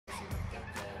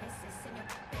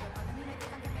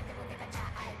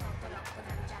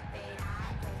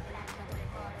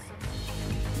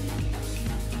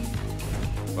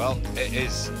Well, it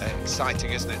is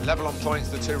exciting, isn't it? Level on points,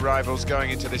 the two rivals going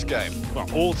into this game. Well,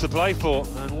 all to play for,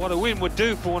 and what a win would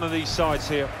do for one of these sides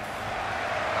here.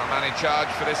 Our man in charge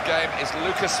for this game is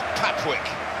Lucas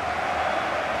Papwick.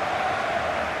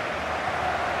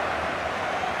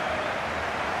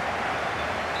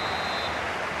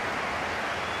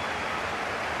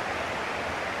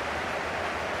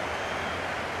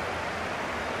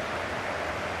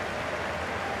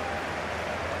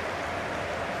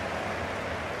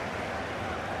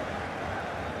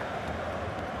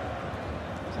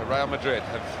 So Real Madrid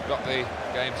have got the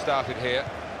game started here.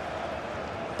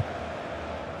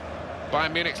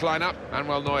 Bayern Munich's lineup.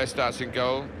 Manuel Neuer starts in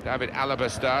goal. David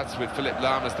Alaba starts with Philipp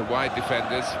Lahm as the wide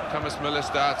defenders. Thomas Müller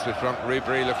starts with Frank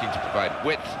Ribery looking to provide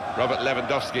width. Robert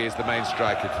Lewandowski is the main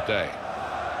striker today.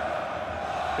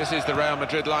 This is the Real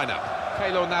Madrid lineup.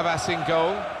 Keylor Navas in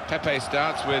goal. Pepe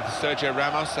starts with Sergio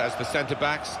Ramos as the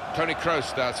centre-backs. Toni Kroos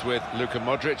starts with Luka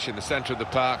Modric in the centre of the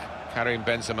park. Karim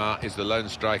Benzema is the lone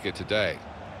striker today.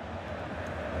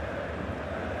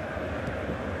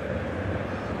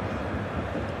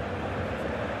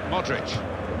 Modric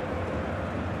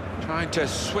trying to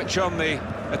switch on the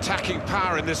attacking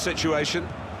power in this situation,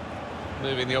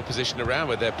 moving the opposition around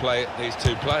with their play. These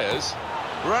two players.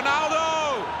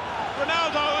 Ronaldo,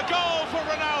 a goal for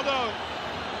Ronaldo.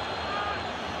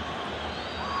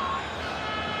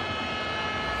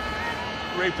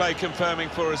 Replay confirming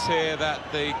for us here that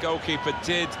the goalkeeper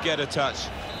did get a touch,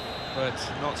 but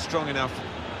not strong enough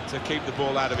to keep the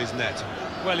ball out of his net.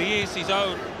 Well, he is his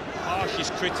own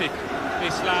harshest critic,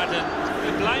 this lad, and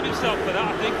he'll blame himself for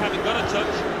that, I think, having got a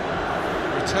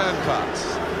touch. Return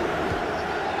pass.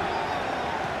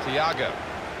 Thiago.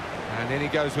 And in he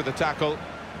goes with the tackle.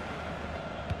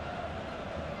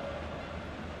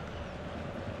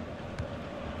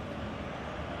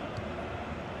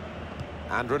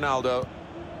 And Ronaldo.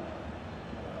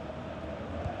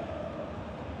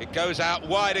 It goes out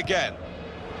wide again.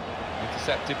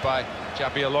 Intercepted by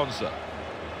Xabi Alonso.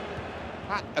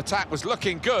 That attack was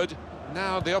looking good.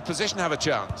 Now the opposition have a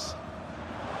chance.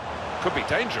 Could be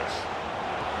dangerous.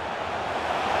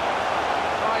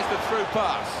 Tries the through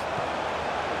pass.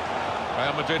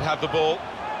 Real Madrid have the ball.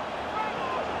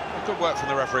 Good work from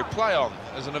the referee. Play on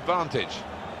as an advantage.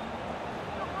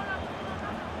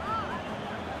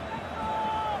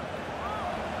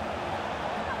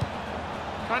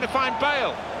 Trying to find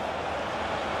Bale.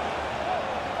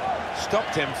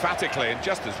 Stopped emphatically and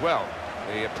just as well.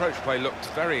 The approach play looked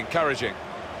very encouraging.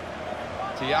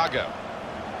 Thiago.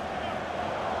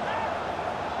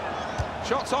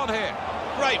 Shots on here.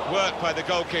 Great work by the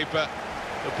goalkeeper.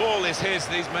 The ball is his,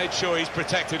 and he's made sure he's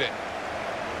protected it.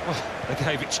 Well, they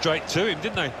gave it straight to him,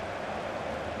 didn't they?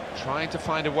 Trying to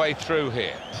find a way through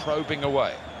here, probing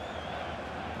away.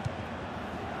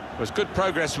 Was good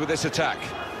progress with this attack.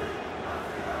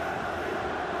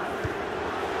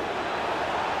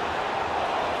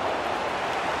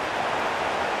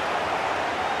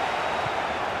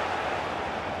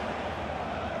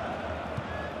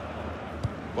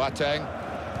 Boateng.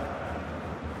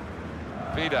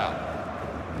 Vidal.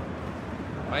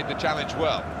 Made the challenge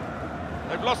well.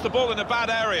 They've lost the ball in a bad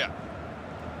area.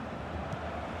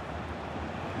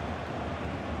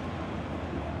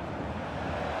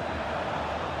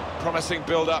 Promising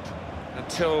build-up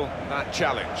until that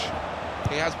challenge.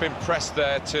 He has been pressed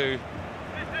there to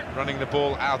running the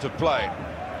ball out of play.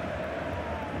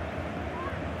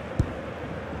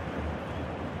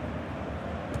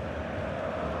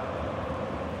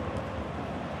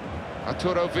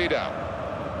 Arturo Vidal.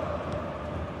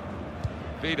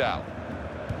 Vidal.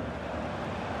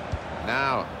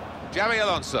 Now, Xabi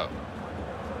Alonso.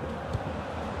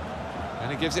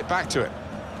 And he gives it back to him.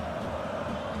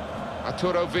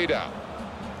 Arturo Vidal.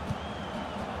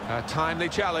 A timely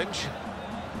challenge.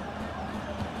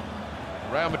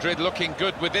 Real Madrid looking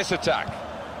good with this attack.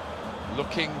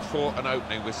 Looking for an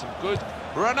opening with some good...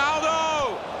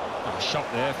 Ronaldo! Oh, a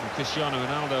shot there from Cristiano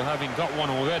Ronaldo, having got one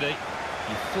already.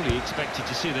 You fully expected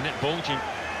to see the net bulging.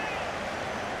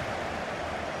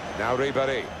 Now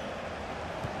Ribery.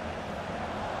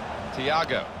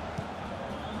 Thiago.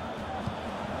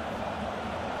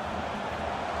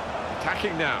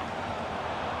 Attacking now.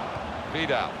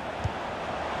 Vidal.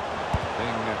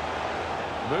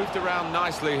 Being moved around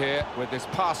nicely here with this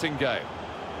passing game.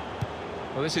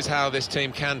 Well, this is how this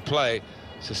team can play.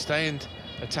 Sustained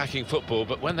attacking football,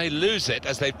 but when they lose it,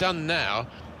 as they've done now,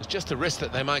 there's just a risk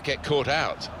that they might get caught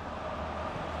out.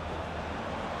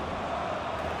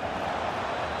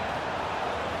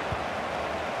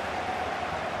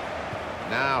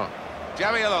 Now,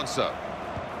 Xabi Alonso.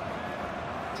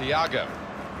 Thiago.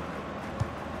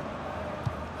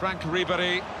 Frank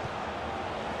Ribery.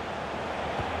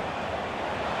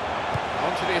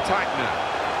 Onto the attack now.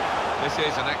 This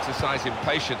is an exercise in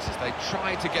patience as they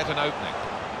try to get an opening.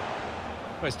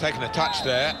 Well, it's taken a touch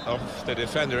there off the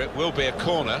defender. It will be a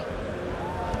corner.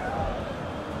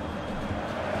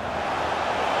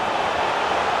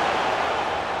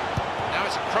 Now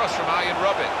it's a cross from Arjen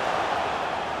Robben.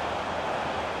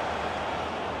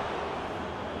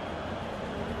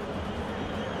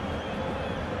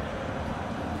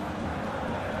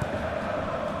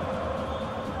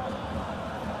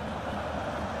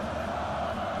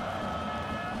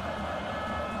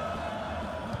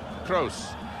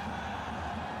 Kroos.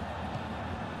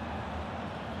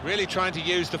 Really trying to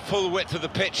use the full width of the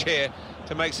pitch here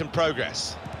to make some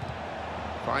progress.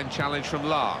 Fine challenge from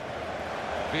Lahr.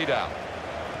 Vidal.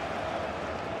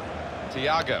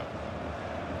 Thiago.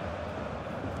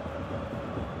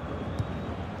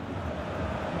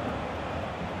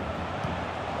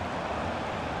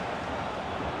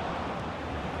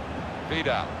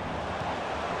 Vidal.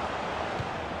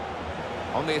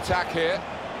 On the attack here.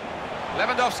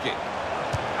 Lewandowski.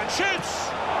 And shoots!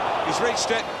 He's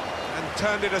reached it and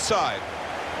turned it aside.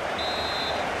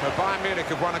 So Bayern Munich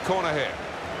have won a corner here.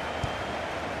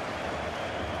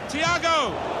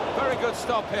 Thiago! Very good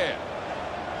stop here.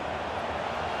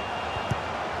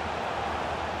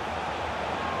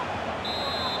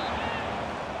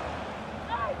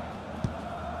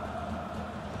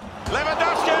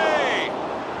 Lewandowski!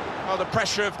 Oh, the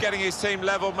pressure of getting his team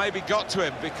level maybe got to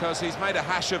him because he's made a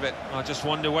hash of it. I just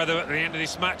wonder whether at the end of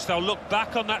this match they'll look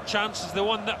back on that chance as the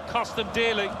one that cost them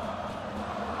dearly.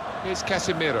 Here's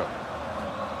Casemiro.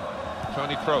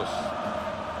 Toni Kroos.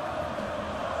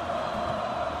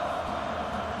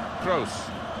 Kroos.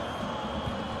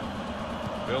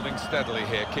 Building steadily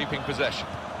here, keeping possession.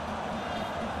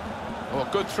 Oh,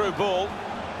 good through ball.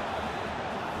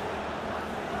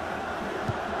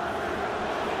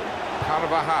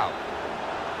 Carvajal.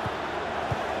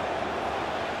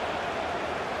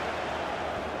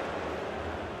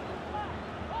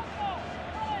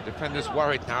 Defenders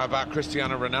worried now about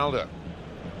Cristiano Ronaldo.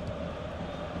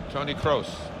 Toni Kroos.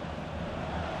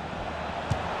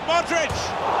 Modric!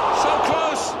 So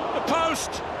close! The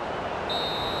post!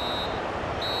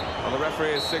 Well, the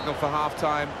referee has signalled for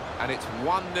half-time, and it's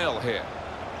 1-0 here.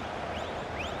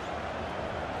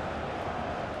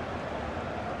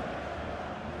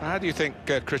 How do you think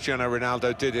Cristiano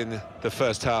Ronaldo did in the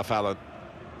first half, Alan?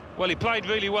 Well, he played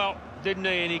really well, didn't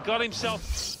he? And he got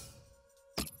himself...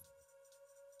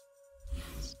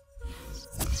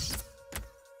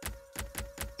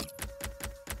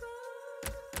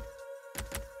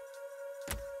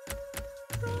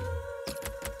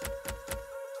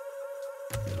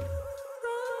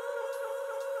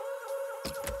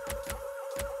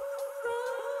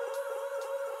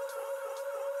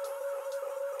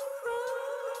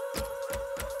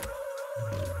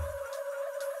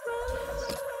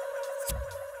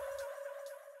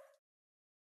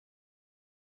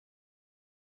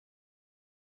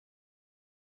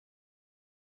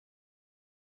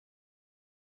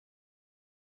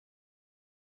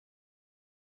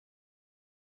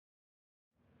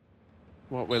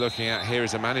 What we're looking at here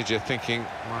is a manager thinking,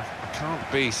 well, I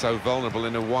can't be so vulnerable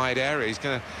in a wide area. He's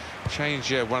going to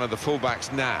change one of the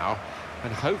fullbacks now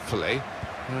and hopefully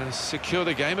secure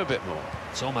the game a bit more.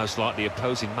 It's almost like the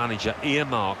opposing manager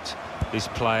earmarked this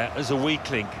player as a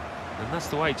weakling, and that's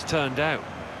the way it's turned out.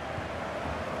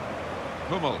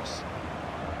 Hummels.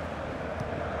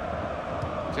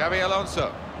 Xabi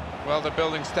Alonso. Well, they're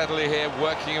building steadily here,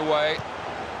 working away,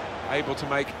 able to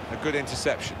make a good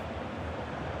interception.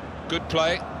 Good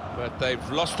play, but they've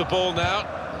lost the ball now,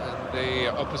 and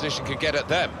the opposition can get at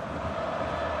them.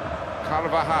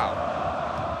 Carvajal.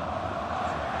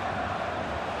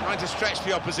 Trying to stretch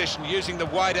the opposition, using the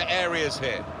wider areas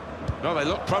here. Well, they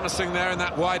look promising there in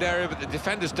that wide area, but the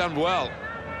defender's done well.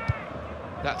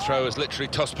 That throw has literally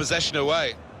tossed possession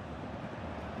away.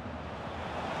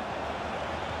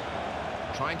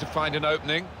 Trying to find an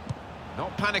opening,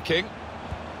 not panicking.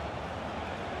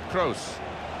 Kroos.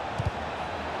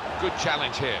 Good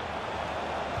challenge here.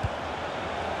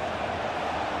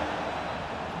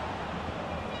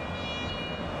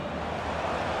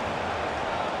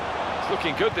 It's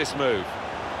looking good, this move.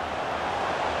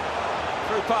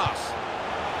 Through pass.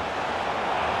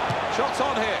 Shots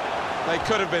on here. They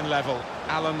could have been level.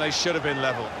 Alan, they should have been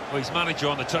level. Well, his manager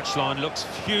on the touchline looks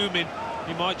fuming.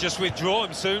 He might just withdraw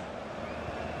him soon.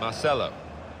 Marcelo.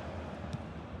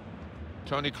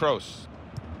 Toni Kroos.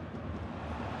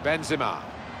 Benzema.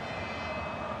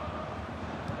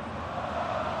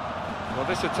 Well,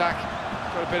 this attack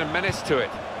got a bit of menace to it.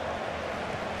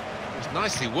 It was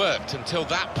nicely worked until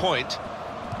that point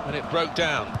when it broke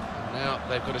down. And now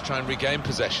they've got to try and regain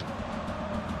possession.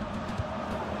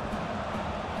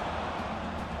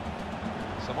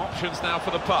 Some options now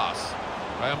for the pass.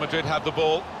 Real Madrid have the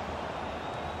ball.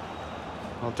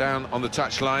 Well, down on the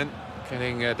touchline,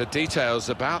 getting the details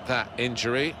about that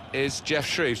injury is Jeff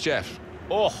Shreves. Jeff.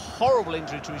 Oh, horrible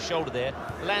injury to his shoulder there.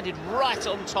 Landed right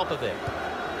on top of it.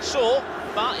 Sore,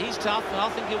 but he's tough, and I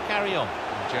think he'll carry on.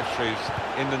 Jeff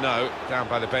Shreves in the know, down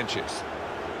by the benches.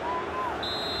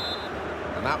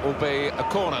 And that will be a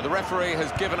corner. The referee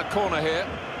has given a corner here.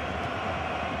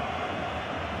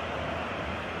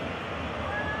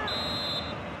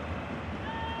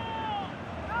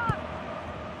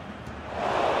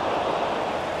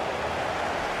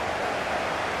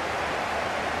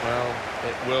 Well,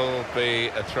 it will be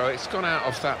a throw. It's gone out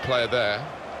off that player there,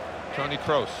 Toni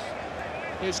Kroos.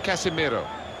 Here's Casemiro.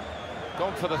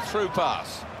 Gone for the through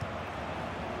pass.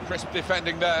 Crisp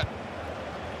defending there.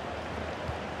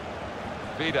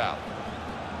 Vidal.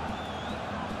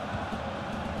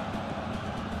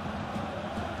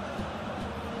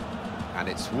 And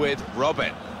it's with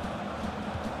Robben.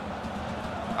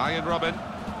 Arjen Robben.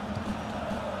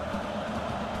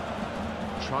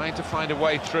 Trying to find a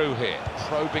way through here,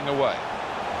 probing away.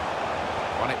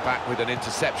 Won it back with an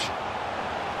interception.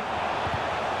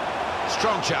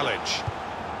 Strong challenge.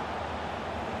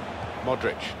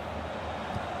 Modric.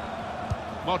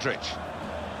 Modric.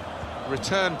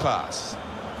 Return pass.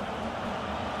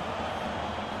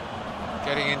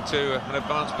 Getting into an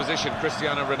advanced position,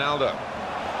 Cristiano Ronaldo.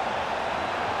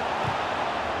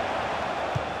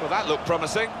 Well, that looked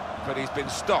promising, but he's been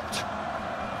stopped.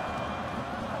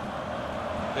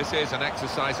 This is an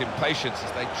exercise in patience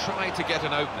as they try to get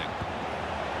an opening.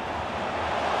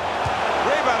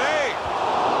 Ribéry!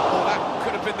 Oh, that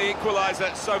could have been the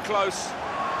equaliser, so close.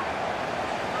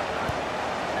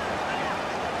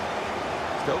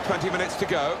 Still 20 minutes to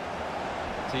go.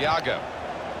 Thiago.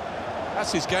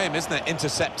 That's his game, isn't it?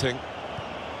 Intercepting.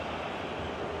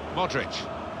 Modric.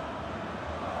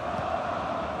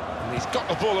 And he's got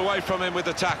the ball away from him with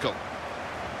the tackle.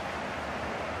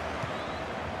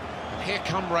 And here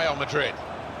come Real Madrid.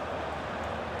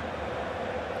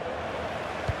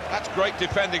 That's great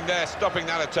defending there, stopping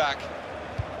that attack.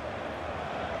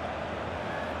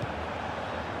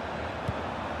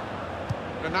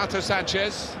 Renato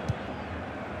Sanchez.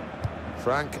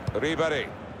 Frank Ribéry.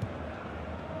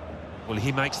 Well,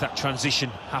 he makes that transition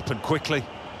happen quickly.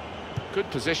 Good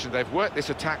position. They've worked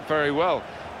this attack very well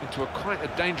into quite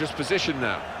a dangerous position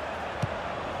now.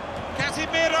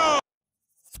 Casemiro!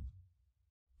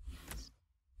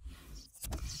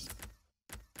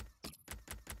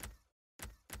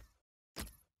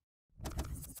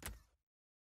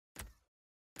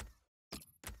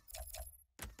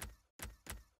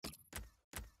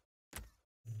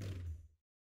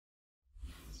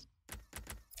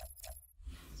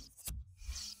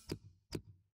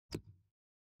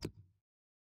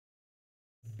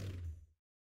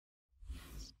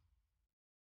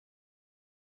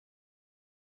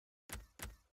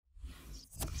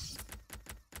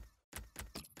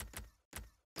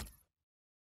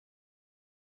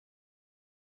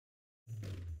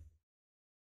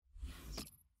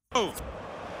 Oh.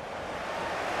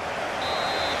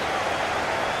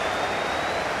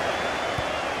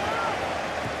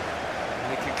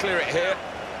 He can clear it here.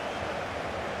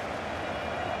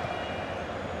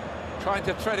 Trying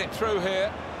to thread it through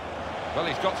here. Well,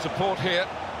 he's got support here.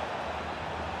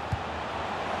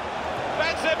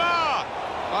 Benzema!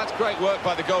 Oh, that's great work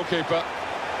by the goalkeeper.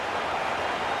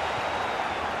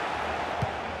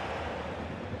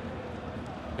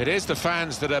 It is the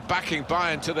fans that are backing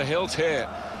Bayern to the hilt here.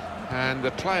 And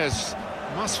the players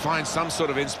must find some sort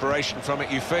of inspiration from it,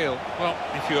 you feel. Well,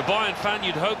 if you're a Bayern fan,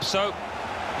 you'd hope so.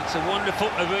 It's a wonderful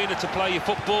arena to play your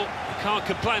football. You can't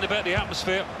complain about the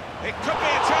atmosphere. It could be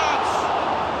a chance!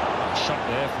 A shot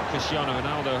there from Cristiano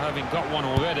Ronaldo, having got one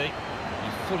already.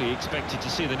 You fully expected to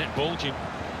see the net bulging.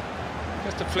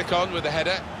 Just a flick on with the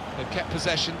header. They've kept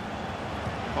possession.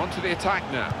 Onto the attack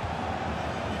now.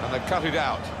 And they've cut it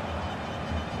out.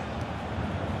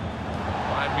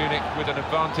 Bayern Munich with an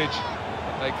advantage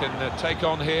that they can take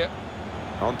on here.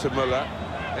 On to Müller.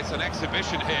 It's an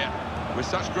exhibition here with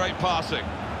such great passing.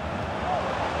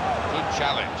 Good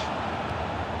challenge.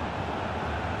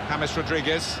 James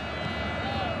Rodriguez.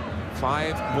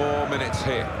 5 more minutes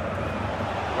here.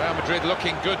 Real Madrid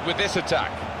looking good with this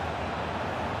attack.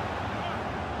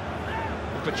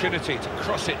 Opportunity to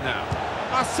cross it now.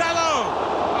 Marcelo!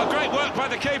 Oh, great work by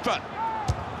the keeper.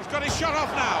 He's got his shot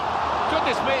off now.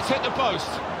 Goodness me, it's hit the post.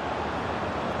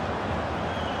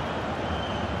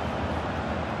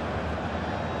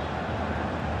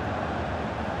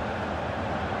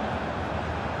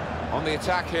 On the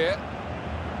attack here.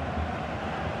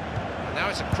 And now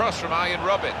it's a cross from Arjen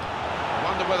Robben.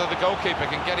 Wonder whether the goalkeeper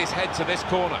can get his head to this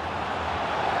corner.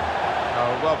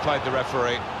 Oh, well played, the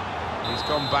referee. He's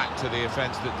gone back to the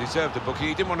offence that deserved the booking.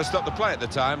 He didn't want to stop the play at the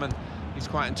time, and he's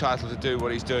quite entitled to do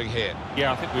what he's doing here.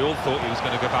 Yeah, I think we all thought he was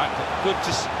going to go back, but good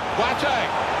to... Boateng!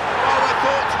 Oh, I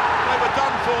thought they were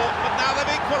done for, but now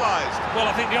they've equalised. Well,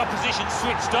 I think the opposition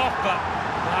switched off, but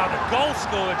the goal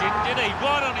scorer didn't, did he?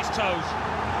 Right on his toes.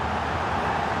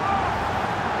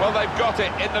 Well, they've got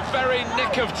it in the very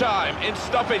nick of time, in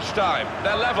stoppage time.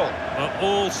 They're level. Well,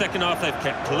 all second half they've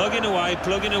kept plugging away,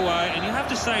 and you have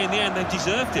to say in the end they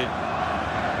deserved it.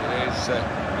 It is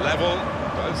level.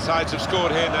 Both sides have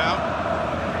scored here now.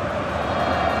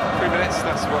 3 minutes,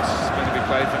 that's what's going to be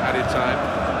played for added time.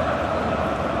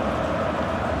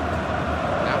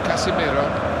 Now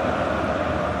Casemiro.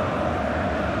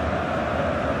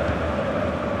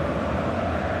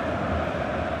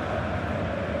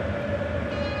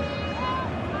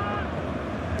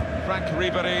 Frank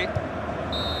Ribery.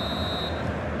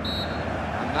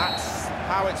 And that's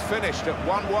how it's finished at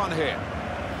 1-1 here.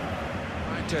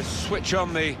 Trying to switch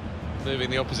on moving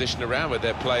the opposition around with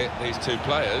their play, these two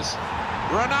players.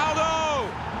 Ronaldo!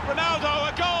 Ronaldo,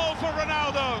 a goal for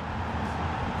Ronaldo!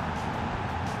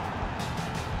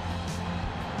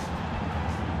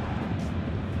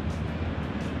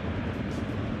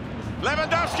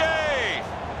 Lewandowski!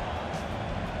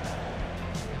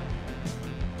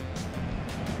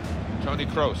 Toni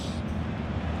Kroos.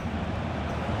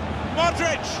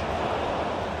 Modric!